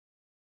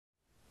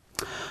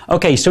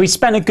Okay, so we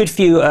spent a good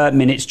few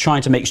minutes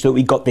trying to make sure that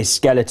we got this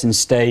skeleton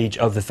stage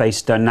of the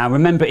face done. Now,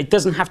 remember, it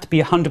doesn't have to be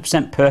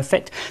 100%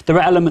 perfect. There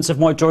are elements of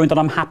my drawing that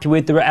I'm happy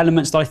with. There are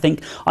elements that I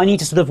think I need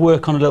to sort of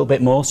work on a little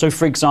bit more. So,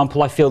 for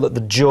example, I feel that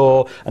the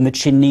jaw and the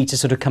chin need to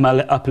sort of come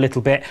up a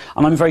little bit.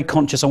 And I'm very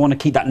conscious I want to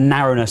keep that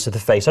narrowness of the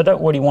face. I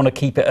don't really want to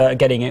keep it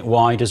getting it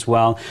wide as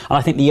well. And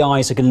I think the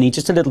eyes are going to need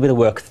just a little bit of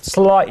work.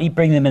 Slightly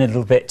bring them in a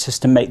little bit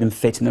just to make them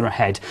fit in their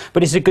head.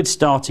 But it's a good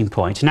starting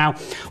point. Now,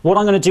 what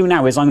I'm going to do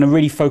now is I'm going to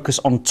really focus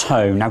on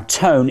tone. Now,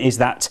 tone is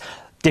that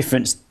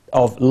difference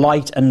of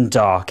light and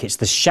dark. It's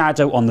the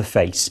shadow on the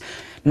face.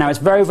 Now, it's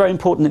very, very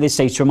important at this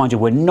stage to remind you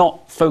we're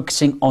not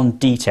focusing on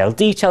detail.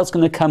 Detail's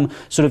going to come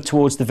sort of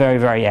towards the very,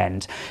 very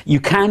end. You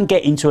can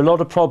get into a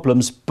lot of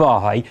problems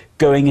by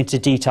going into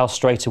detail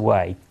straight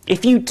away.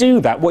 If you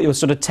do that, what you're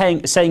sort of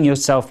saying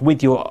yourself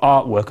with your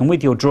artwork and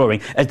with your drawing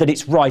is that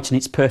it's right and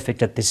it's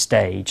perfect at this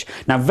stage.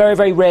 Now, very,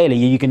 very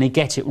rarely are you going to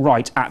get it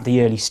right at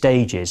the early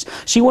stages.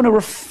 So you want to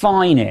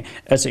refine it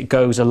as it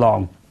goes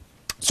along.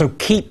 So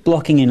keep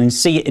blocking in and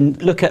see it and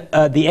look at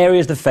the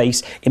areas of the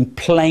face in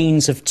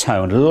planes of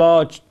tone,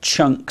 large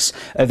chunks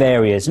of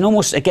areas. And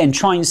almost, again,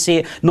 try and see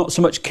it, not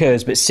so much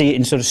curves, but see it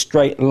in sort of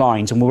straight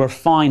lines. And we'll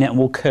refine it and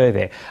we'll curve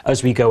it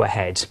as we go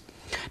ahead.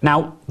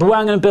 Now, the way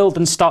I'm going to build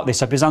and start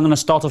this up is I'm going to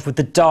start off with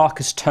the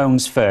darkest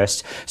tones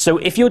first. So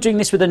if you're doing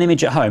this with an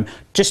image at home,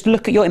 just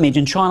look at your image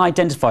and try and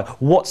identify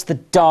what's the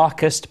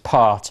darkest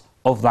part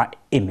of that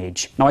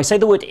image. Now, I say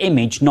the word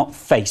image, not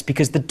face,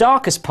 because the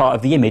darkest part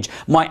of the image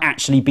might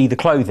actually be the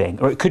clothing,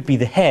 or it could be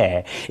the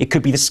hair, it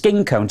could be the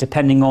skin tone,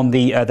 depending on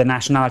the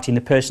nationality and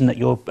the person that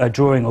you're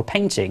drawing or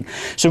painting.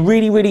 So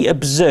really, really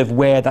observe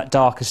where that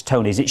darkest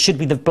tone is. It should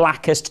be the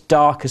blackest,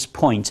 darkest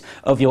point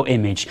of your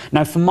image.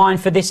 Now, for mine,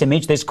 for this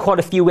image, there's quite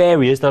a few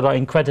areas that are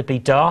incredibly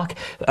dark.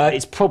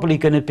 It's probably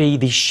going to be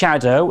the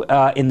shadow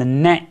in the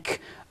neck,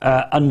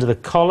 under the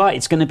collar.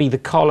 It's going to be the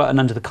collar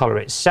and under the collar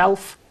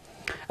itself.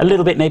 A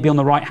little bit maybe on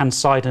the right hand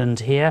side and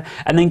here,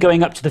 and then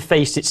going up to the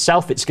face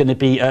itself, it's going to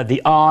be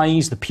the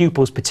eyes, the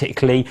pupils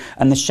particularly,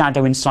 and the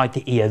shadow inside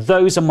the ear.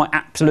 Those are my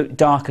absolute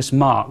darkest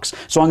marks.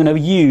 So I'm going to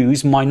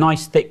use my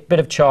nice thick bit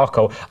of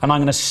charcoal and I'm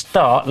going to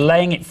start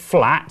laying it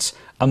flat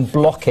and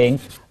blocking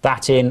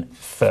that in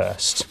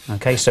first.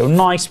 Okay, so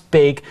nice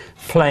big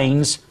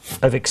planes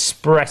of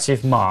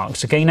expressive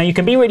marks. Okay, now you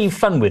can be really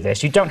fun with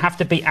this. You don't have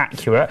to be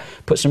accurate.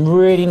 Put some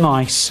really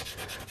nice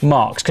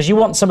marks, because you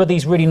want some of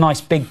these really nice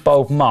big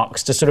bold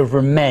marks to sort of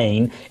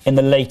remain in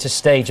the later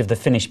stage of the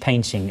finished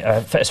painting,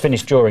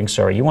 finished drawing,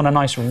 sorry. You want a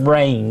nice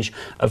range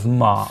of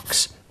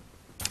marks.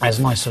 There's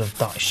a nice sort of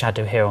dark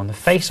shadow here on the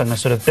face. I'm going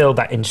to sort of build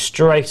that in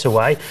straight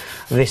away.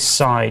 This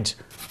side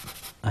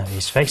of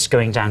his face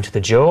going down to the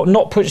jaw,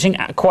 not pushing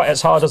quite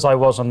as hard as I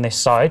was on this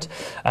side,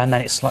 and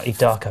then it's slightly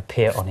dark up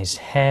here on his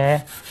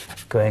hair,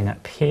 going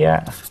up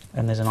here,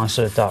 and there's a nice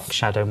sort of dark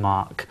shadow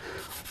mark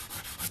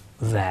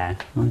there.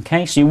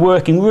 Okay, so you're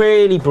working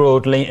really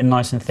broadly and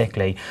nice and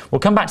thickly. We'll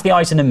come back to the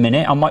eyes in a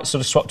minute. I might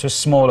sort of swap to a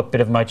smaller bit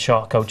of my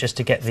charcoal just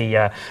to get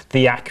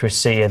the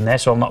accuracy in there,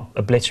 so I'm not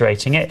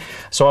obliterating it.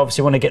 So I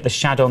obviously want to get the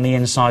shadow on the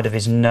inside of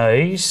his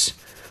nose,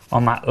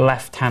 on that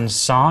left-hand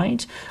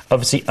side,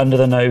 obviously under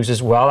the nose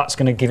as well. That's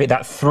going to give it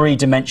that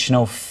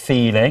three-dimensional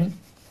feeling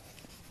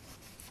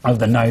of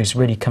the nose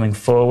really coming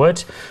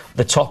forward.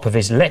 The top of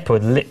his lip, or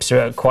the lips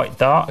are quite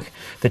dark.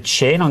 The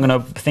chin, I'm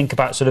going to think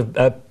about sort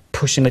of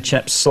pushing the chin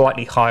up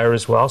slightly higher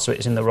as well, so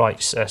it's in the right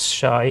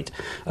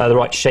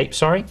shape,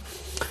 sorry.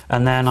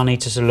 And then I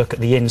need to sort of look at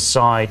the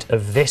inside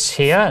of this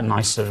here, a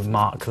nice sort of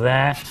mark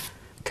there,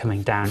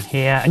 coming down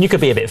here. And you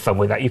could be a bit fun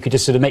with that. You could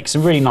just sort of make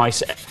some really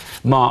nice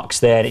marks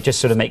there, and it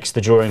just sort of makes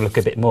the drawing look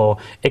a bit more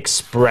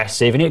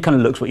expressive, and it kind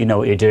of looks what you know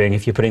what you're doing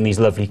if you're putting these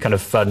lovely kind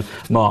of fun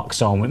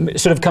marks on. It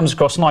sort of comes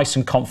across nice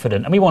and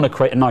confident, and we want to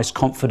create a nice,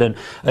 confident,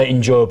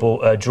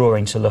 enjoyable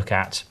drawing to look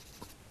at.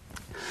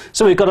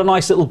 So we've got a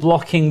nice little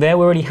blocking there.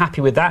 We're really happy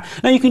with that.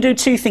 Now you can do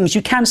two things.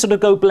 You can sort of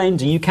go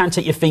blending. You can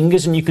take your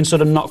fingers and you can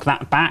sort of knock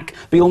that back.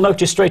 But you'll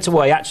notice straight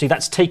away, actually,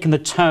 that's taken the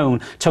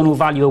tonal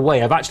value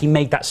away. I've actually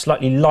made that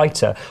slightly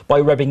lighter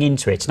by rubbing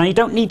into it. Now you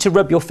don't need to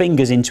rub your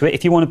fingers into it.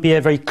 If you want to be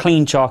a very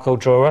clean charcoal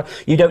drawer,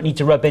 you don't need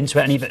to rub into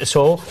it any of it at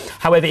all.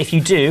 However, if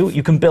you do,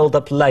 you can build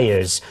up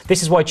layers.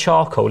 This is why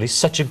charcoal is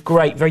such a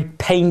great, very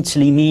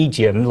painterly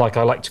medium, like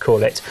I like to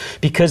call it,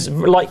 because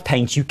like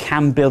paint, you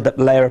can build up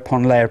layer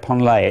upon layer upon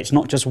layer. It's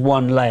not just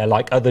one layer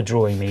like other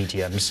drawing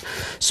mediums.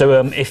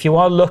 So if you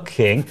are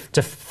looking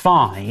to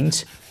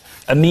find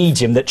a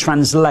medium that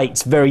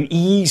translates very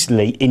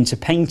easily into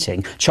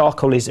painting,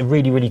 charcoal is a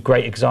really, really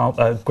great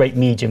great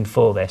medium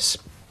for this.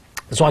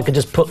 So I could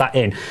just put that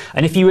in.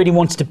 And if you really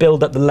wanted to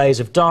build up the layers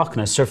of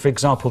darkness, so for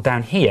example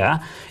down here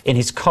in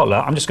his collar,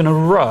 I'm just going to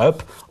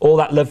rub all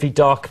that lovely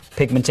dark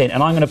pigment in,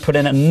 and I'm going to put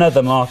in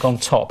another mark on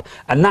top.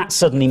 And that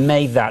suddenly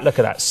made that, look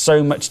at that,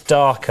 so much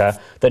darker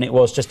than it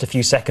was just a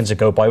few seconds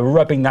ago by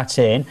rubbing that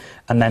in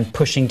and then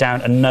pushing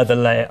down another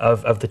layer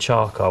of the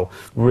charcoal,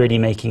 really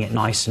making it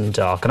nice and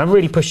dark. And I'm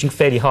really pushing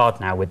fairly hard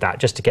now with that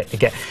just to get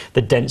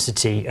the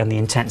density and the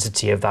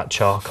intensity of that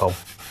charcoal.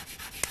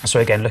 So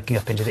again, looking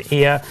up into the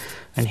ear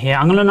and here.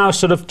 I'm going to now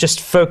sort of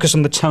just focus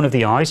on the tone of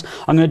the eyes.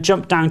 I'm going to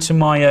jump down to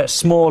my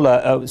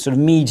smaller, sort of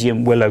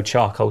medium willow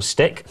charcoal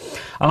stick.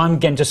 And I'm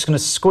again just going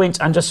to squint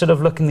and just sort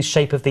of look in the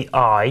shape of the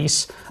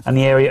eyes and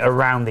the area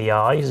around the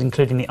eyes,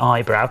 including the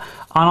eyebrow.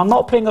 And I'm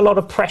not putting a lot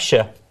of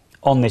pressure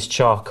on this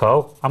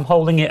charcoal. I'm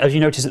holding it, as you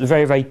notice, at the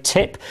very, very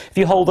tip. If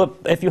you hold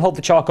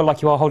the charcoal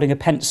like you are holding a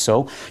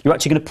pencil, you're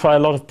actually going to apply a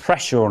lot of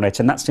pressure on it,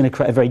 and that's going to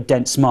create a very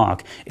dense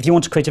mark. If you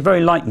want to create a very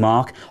light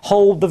mark,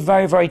 hold the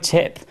very, very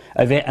tip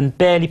of it and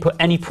barely put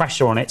any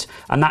pressure on it,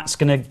 and that's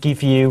going to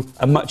give you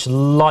a much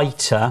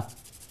lighter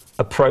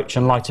approach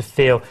and lighter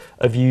feel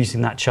of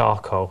using that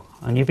charcoal,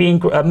 and you'll be in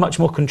much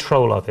more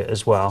control of it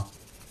as well.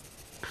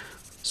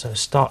 So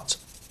start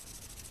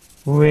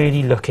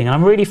really looking.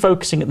 I'm really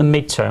focusing at the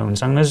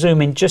mid-tones. I'm going to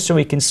zoom in just so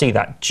we can see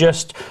that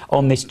just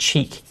on this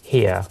cheek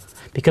here,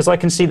 because I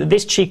can see that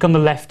this cheek on the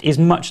left is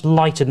much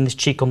lighter than this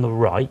cheek on the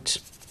right.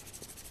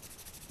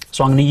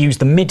 So I'm going to use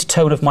the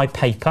mid-tone of my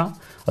paper,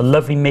 a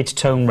lovely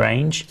mid-tone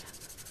range.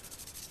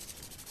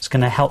 It's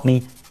going to help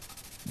me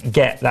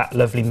get that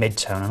lovely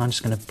mid-tone, and I'm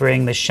just going to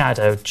bring the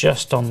shadow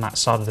just on that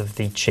side of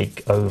the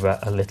cheek over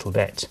a little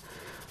bit.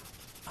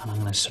 And I'm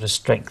going to sort of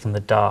strengthen the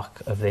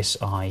dark of this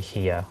eye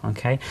here,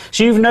 okay?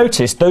 So you've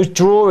noticed those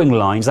drawing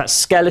lines, that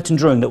skeleton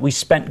drawing that we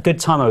spent good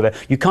time over,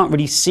 you can't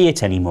really see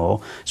it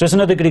anymore. So it's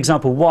another good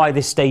example why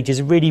this stage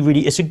is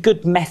really, it's a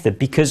good method,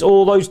 because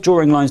all those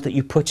drawing lines that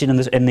you put in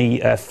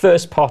the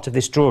first part of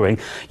this drawing,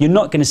 you're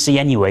not going to see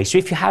anyway. So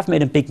if you have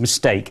made a big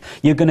mistake,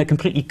 you're going to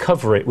completely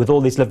cover it with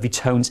all these lovely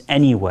tones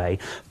anyway.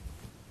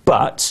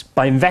 But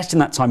by investing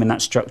that time in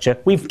that structure,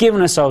 we've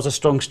given ourselves a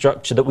strong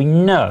structure that we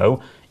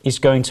know is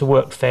going to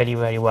work fairly,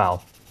 very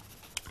well.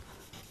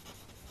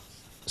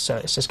 So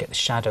let's just get the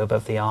shadow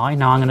above the eye.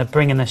 Now I'm going to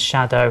bring in the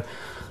shadow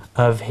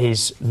of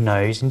his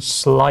nose in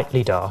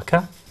slightly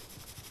darker.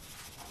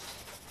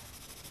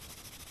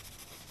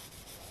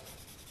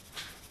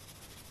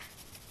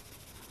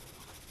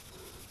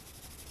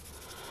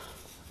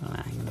 And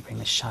I'm going to bring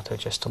the shadow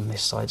just on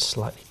this side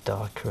slightly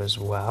darker as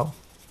well.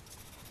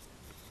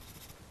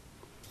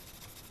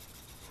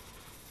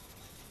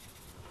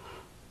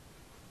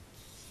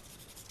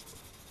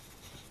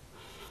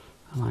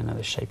 And I know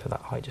the shape of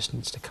that eye just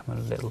needs to come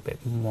a little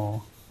bit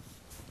more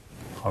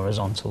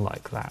horizontal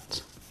like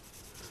that.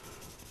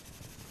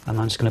 And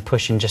I'm just going to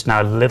push in just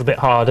now a little bit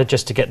harder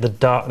just to get the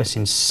darkness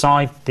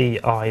inside the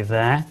eye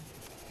there.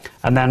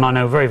 And then I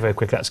know very, very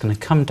quickly that's going to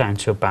come down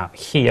to about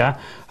here,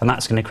 and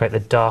that's going to create the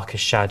darker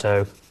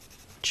shadow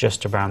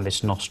just around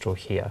this nostril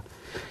here.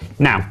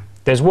 Now,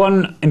 there's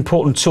one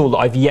important tool that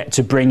I've yet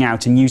to bring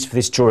out and use for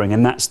this drawing,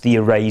 and that's the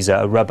eraser,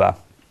 a rubber.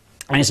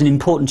 And it's an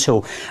important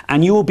tool,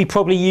 and you will be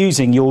probably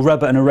using your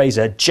rubber and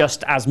eraser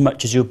just as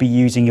much as you'll be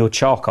using your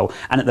charcoal,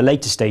 and at the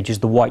later stages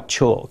the white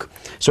chalk.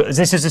 So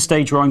this is a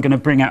stage where I'm going to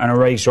bring out an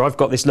eraser. I've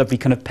got this lovely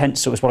kind of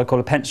pencil, it's what I call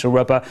a pencil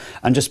rubber,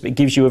 and just it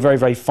gives you a very,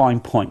 very fine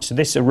point. So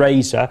this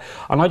eraser,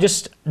 and I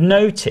just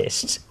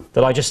noticed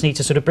that I just need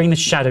to sort of bring the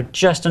shadow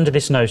just under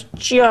this nose,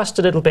 just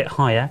a little bit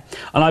higher,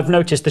 and I've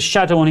noticed the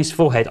shadow on his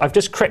forehead, I've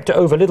just crept it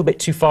over a little bit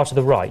too far to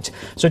the right.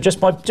 So just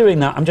by doing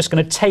that, I'm just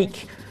going to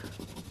take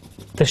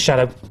the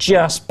shadow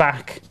just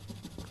back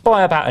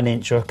by about an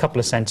inch or a couple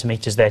of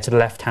centimetres there to the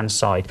left-hand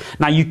side.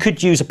 Now, you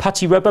could use a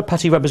putty rubber.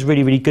 Putty rubber is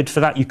really, really good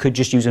for that. You could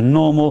just use a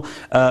normal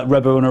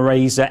rubber and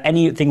eraser.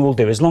 Anything will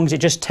do, as long as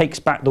it just takes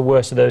back the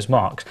worst of those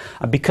marks.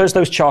 And because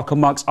those charcoal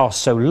marks are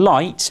so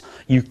light,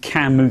 you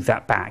can move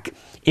that back.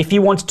 If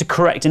you wanted to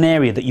correct an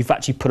area that you've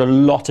actually put a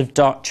lot of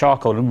dark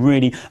charcoal and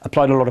really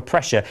applied a lot of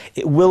pressure,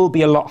 it will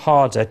be a lot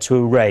harder to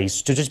erase.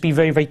 So just be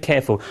very, very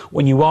careful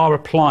when you are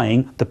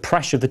applying the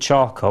pressure of the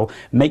charcoal.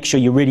 Make sure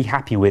you're really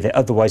happy with it,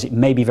 otherwise it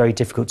may be very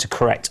difficult to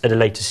correct at a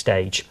later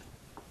stage.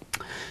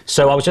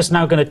 So I was just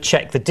now going to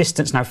check the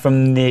distance now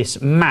from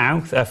this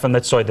mouth, from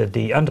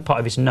the under part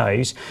of his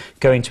nose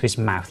going to his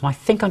mouth. And I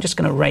think I'm just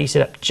going to raise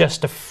it up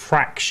just a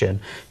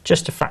fraction.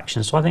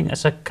 So I think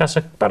that's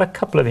about a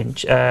couple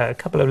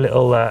of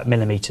little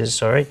millimetres,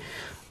 sorry,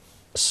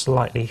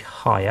 slightly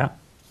higher.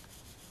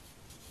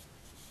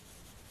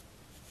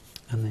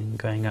 And then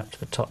going up to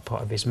the top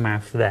part of his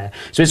mouth there.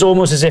 So it's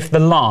almost as if the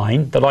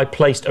line that I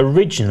placed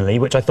originally,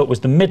 which I thought was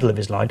the middle of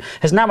his line,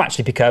 has now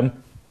actually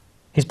become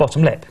his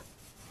bottom lip.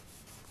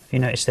 You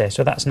notice there,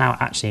 so that's now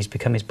actually he's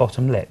become his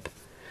bottom lip.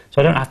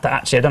 So I don't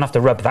have to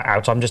rub that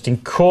out. I'm just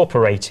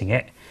incorporating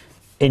it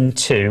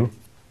into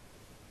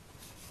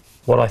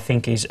what I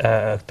think is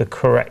the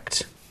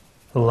correct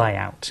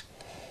layout.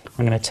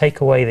 I'm going to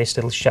take away this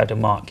little shadow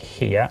mark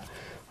here,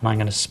 and I'm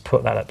going to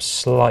put that up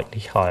slightly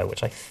higher,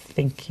 which I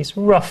think is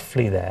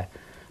roughly there.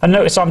 And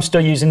notice I'm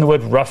still using the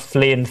word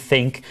roughly and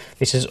think.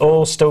 This is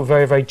all still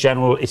very, very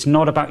general. It's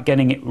not about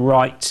getting it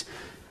right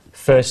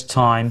first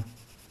time.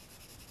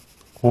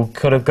 We'll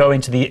kind of go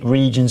into the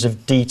regions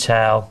of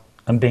detail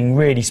and being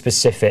really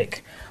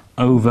specific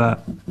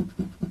over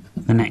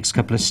the next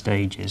couple of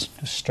stages.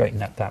 Just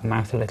straighten up that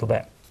mouth a little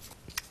bit.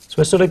 So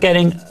we're sort of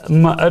getting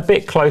a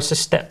bit closer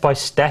step by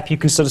step. You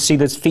can sort of see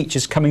those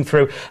features coming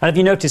through. And have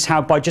you noticed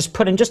how by just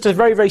putting just a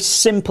very, very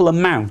simple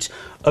amount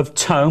of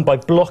tone by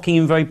blocking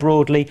in very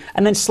broadly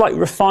and then slightly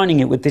refining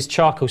it with this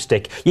charcoal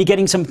stick. You're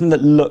getting something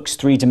that looks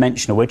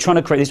three-dimensional. We're trying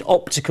to create this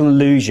optical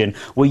illusion.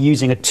 We're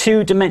using a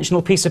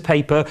two-dimensional piece of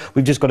paper.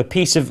 We've just got a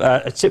piece of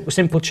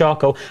simple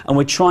charcoal, and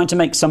we're trying to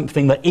make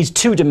something that is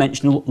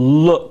two-dimensional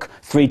look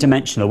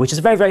three-dimensional, which is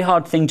a very, very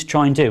hard thing to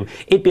try and do.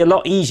 It'd be a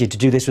lot easier to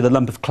do this with a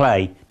lump of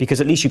clay, because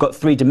at least you've got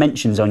three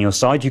dimensions on your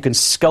side. You can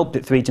sculpt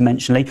it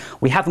three-dimensionally.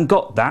 We haven't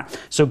got that.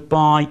 So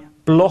by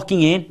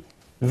blocking in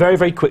very,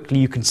 very quickly,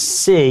 you can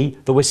see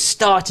that we're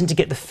starting to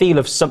get the feel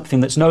of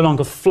something that's no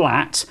longer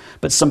flat,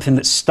 but something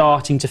that's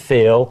starting to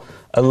feel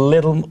a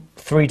little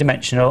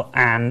three-dimensional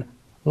and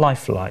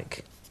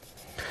lifelike.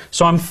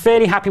 So I'm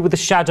fairly happy with the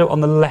shadow on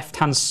the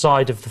left-hand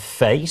side of the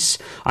face.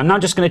 I'm now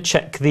just going to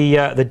check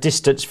the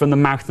distance from the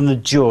mouth and the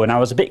jaw, and I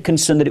was a bit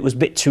concerned that it was a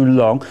bit too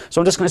long.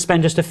 So I'm just going to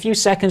spend just a few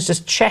seconds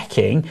just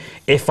checking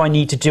if I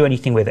need to do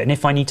anything with it and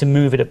if I need to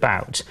move it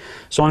about.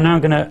 So I'm now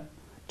going to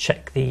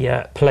check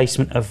the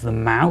placement of the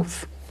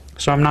mouth.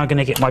 So I'm now going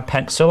to get my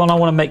pencil, and I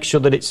want to make sure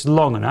that it's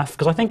long enough,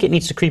 because I think it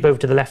needs to creep over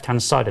to the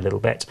left-hand side a little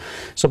bit.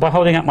 So by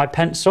holding out my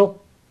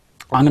pencil,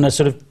 I'm going to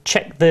sort of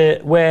check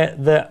where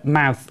the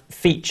mouth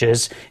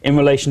features in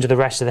relation to the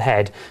rest of the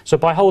head. So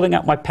by holding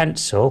up my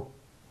pencil,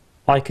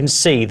 I can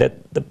see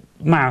that the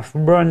mouth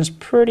runs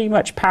pretty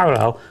much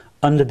parallel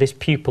under this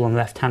pupil on the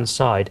left-hand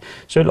side.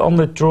 So on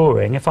the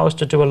drawing, if I was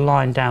to do a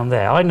line down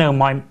there, I know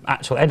my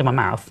actual end of my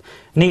mouth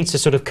needs to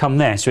sort of come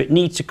there. So it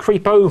needs to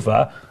creep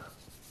over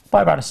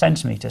by about 1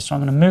 centimetre. So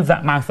I'm going to move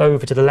that mouth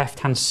over to the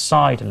left-hand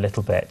side a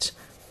little bit,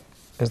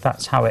 because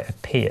that's how it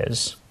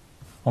appears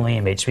on the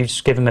image. So we've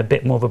just given him a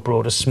bit more of a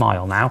broader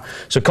smile now.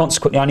 So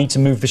consequently, I need to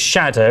move the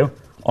shadow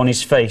on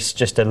his face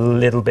just a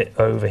little bit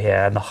over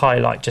here, and the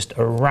highlight just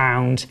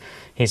around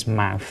his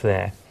mouth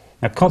there.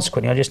 Now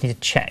consequently, I just need to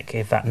check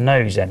if that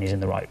nose end is in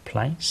the right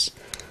place.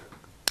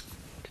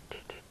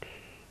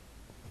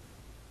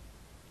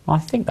 I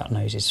think that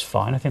nose is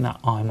fine. I think that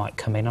eye might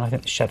come in, and I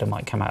think the shadow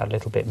might come out a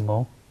little bit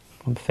more.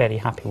 I'm fairly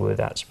happy with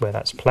where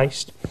that's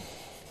placed.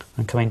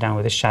 I'm coming down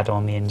with a shadow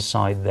on the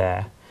inside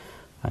there,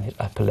 and his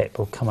upper lip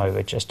will come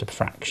over just a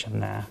fraction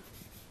there.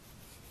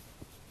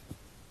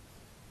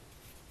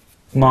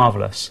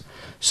 Marvellous.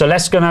 So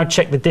let's go now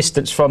check the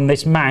distance from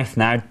this mouth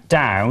now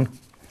down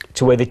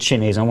to where the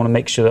chin is. I want to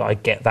make sure that I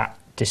get that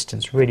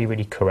distance really,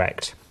 really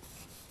correct.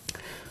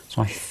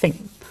 So I think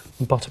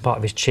the bottom part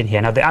of his chin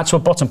here. Now the actual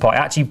bottom part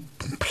actually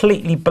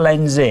completely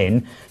blends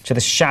in to the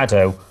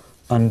shadow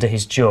under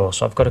his jaw.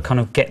 So I've got to kind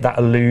of get that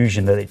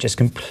illusion that it just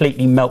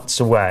completely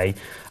melts away.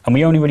 And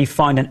we only really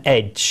find an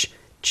edge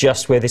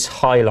just where this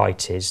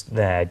highlight is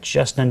there,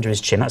 just under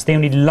his chin. That's the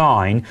only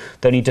line,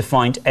 the only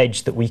defined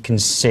edge that we can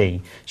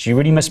see. So you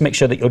really must make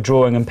sure that you're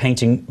drawing and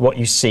painting what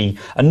you see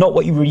and not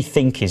what you really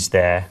think is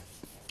there,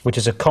 which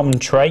is a common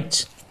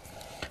trait.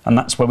 And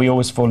that's where we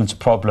always fall into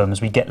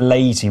problems. We get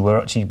lazy.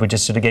 We're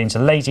just sort of getting into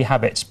lazy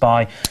habits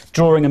by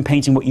drawing and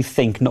painting what you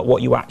think, not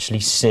what you actually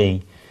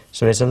see.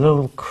 So there's a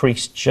little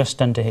crease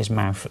just under his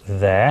mouth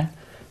there.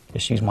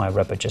 Just use my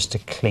rubber just to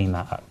clean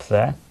that up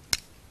there.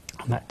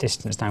 And that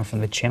distance down from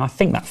the chin, I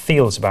think that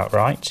feels about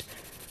right.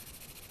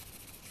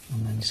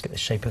 And then just get the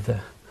shape of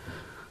the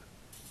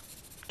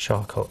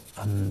charcoal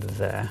under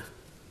there.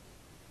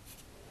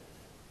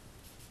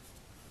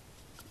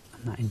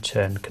 And that in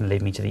turn can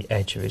lead me to the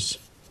edge of his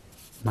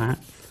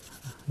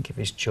mouth and give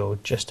his jaw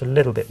just a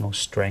little bit more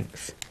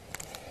strength,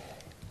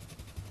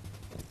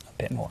 a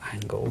bit more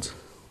angled.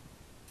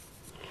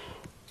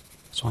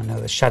 So I know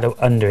the shadow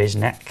under his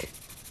neck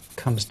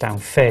comes down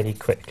fairly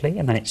quickly,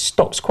 and then it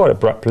stops quite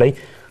abruptly, and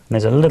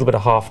there's a little bit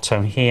of half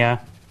tone here,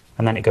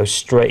 and then it goes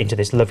straight into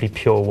this lovely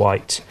pure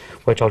white,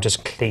 which I'll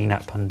just clean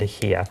up under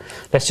here.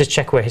 Let's just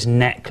check where his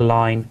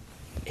neckline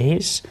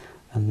is,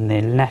 and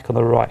the neck on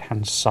the right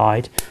hand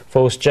side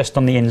falls just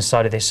on the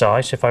inside of this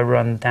eye. So if I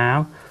run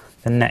down,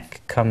 the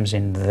neck comes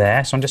in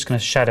there. So I'm just going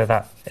to shadow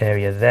that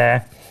area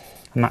there,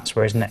 and that's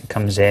where his neck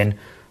comes in,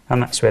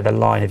 and that's where the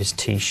line of his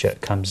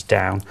t-shirt comes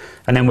down.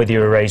 And then with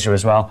your eraser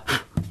as well,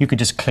 you could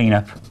just clean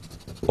up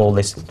all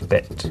this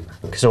bit,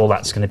 because all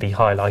that's going to be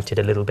highlighted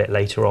a little bit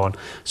later on.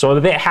 So I'm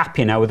a bit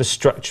happier now with the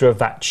structure of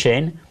that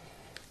chin.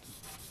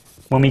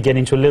 When we get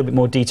into a little bit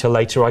more detail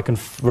later, I can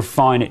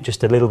refine it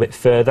just a little bit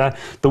further.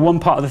 The one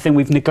part of the thing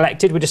we've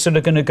neglected, we're just sort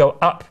of going to go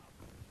up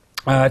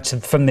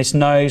from this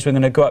nose. We're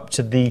going to go up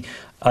to the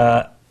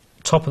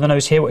top of the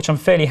nose here, which I'm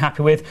fairly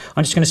happy with.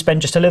 I'm just going to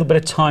spend just a little bit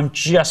of time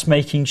just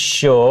making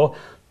sure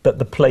that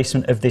the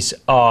placement of this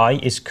eye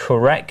is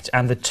correct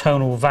and the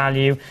tonal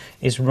value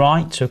is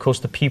right. So of course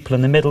the pupil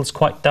in the middle is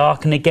quite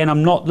dark, and again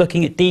I'm not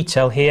looking at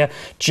detail here,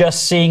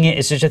 just seeing it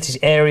as just these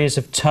areas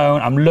of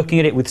tone. I'm looking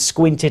at it with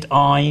squinted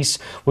eyes.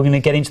 We're going to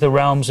get into the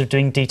realms of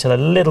doing detail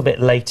a little bit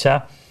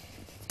later.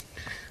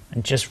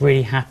 And just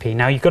really happy.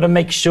 Now you've got to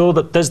make sure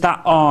that does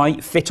that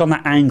eye fit on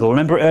that angle.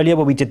 Remember earlier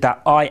when we did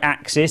that eye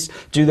axis?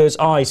 Do those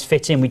eyes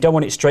fit in? We don't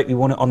want it straight, we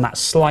want it on that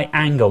slight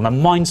angle. Now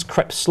mine's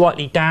crept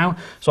slightly down,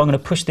 so I'm going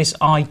to push this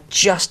eye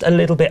just a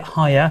little bit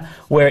higher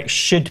where it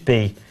should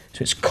be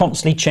So it's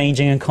constantly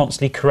changing and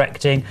constantly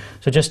correcting.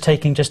 So just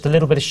taking just a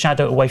little bit of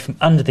shadow away from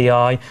under the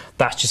eye,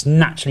 that's just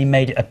naturally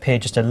made it appear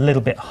just a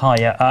little bit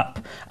higher up,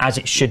 as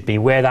it should be,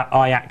 where that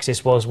eye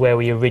axis was where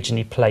we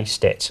originally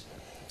placed it,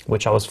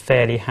 which I was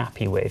fairly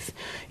happy with.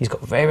 He's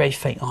got a very, very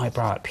faint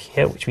eyebrow up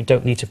here, which we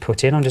don't need to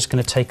put in. I'm just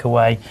going to take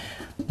away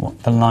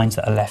the lines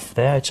that are left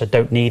there, which I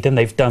don't need them.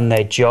 They've done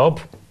their job.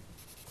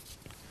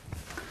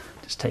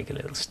 Just take a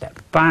little step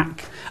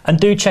back. And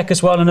do check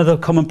as well, another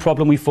common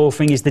problem we fall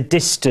for is the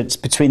distance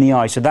between the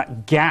eyes. So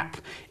that gap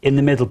in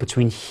the middle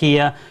between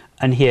here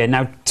and here.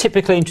 Now,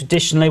 typically and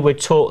traditionally, we're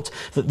taught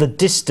that the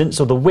distance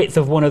or the width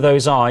of one of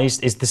those eyes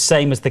is the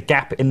same as the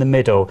gap in the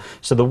middle.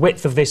 So the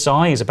width of this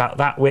eye is about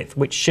that width,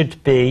 which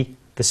should be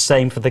the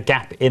same for the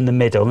gap in the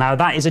middle. Now,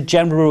 that is a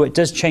general rule. It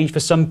does change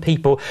for some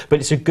people, but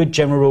it's a good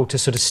general rule to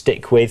sort of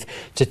stick with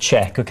to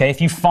check, okay?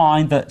 If you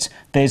find that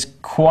there's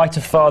quite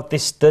a far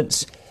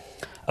distance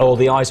or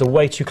the eyes are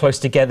way too close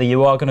together,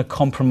 you are going to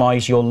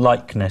compromise your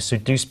likeness. So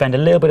do spend a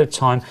little bit of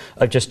time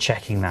of just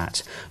checking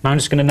that. Now I'm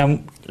just going to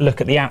now look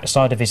at the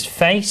outside of his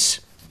face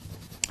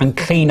and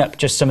clean up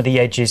just some of the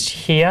edges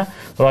here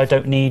that I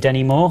don't need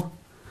anymore.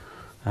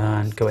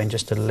 And go in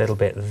just a little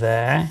bit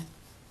there.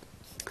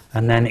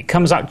 And then it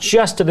comes out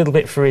just a little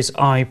bit for his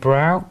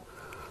eyebrow.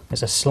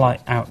 There's a slight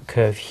out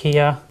curve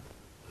here.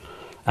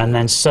 And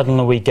then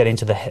suddenly we get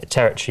into the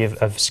territory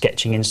of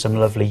sketching in some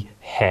lovely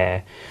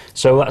hair.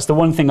 So that's the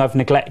one thing I've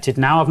neglected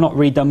now. I've not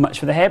really done much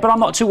for the hair, but I'm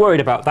not too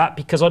worried about that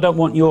because I don't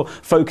want your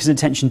focus and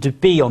attention to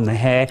be on the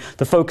hair.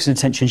 The focus and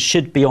attention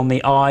should be on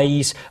the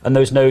eyes and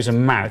those nose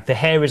and mouth. The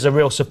hair is a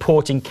real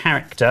supporting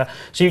character,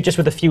 so you just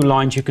with a few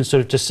lines you can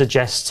sort of just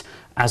suggest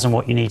as and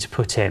what you need to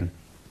put in.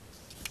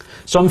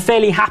 So I'm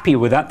fairly happy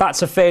with that.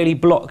 That's a fairly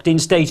blocked in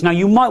stage. Now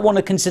you might want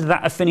to consider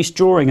that a finished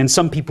drawing, and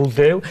some people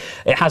do.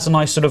 It has a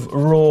nice sort of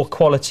raw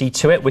quality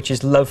to it, which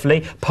is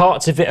lovely.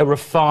 Parts of it are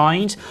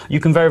refined. You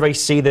can very, very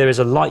see there is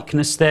a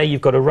likeness there. You've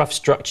got a rough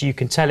structure. You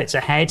can tell it's a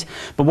head.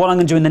 But what I'm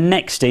going to do in the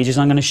next stage is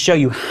I'm going to show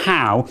you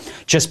how,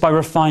 just by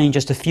refining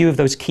just a few of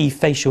those key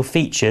facial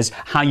features,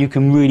 how you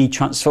can really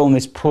transform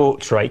this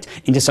portrait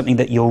into something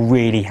that you're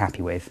really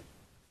happy with.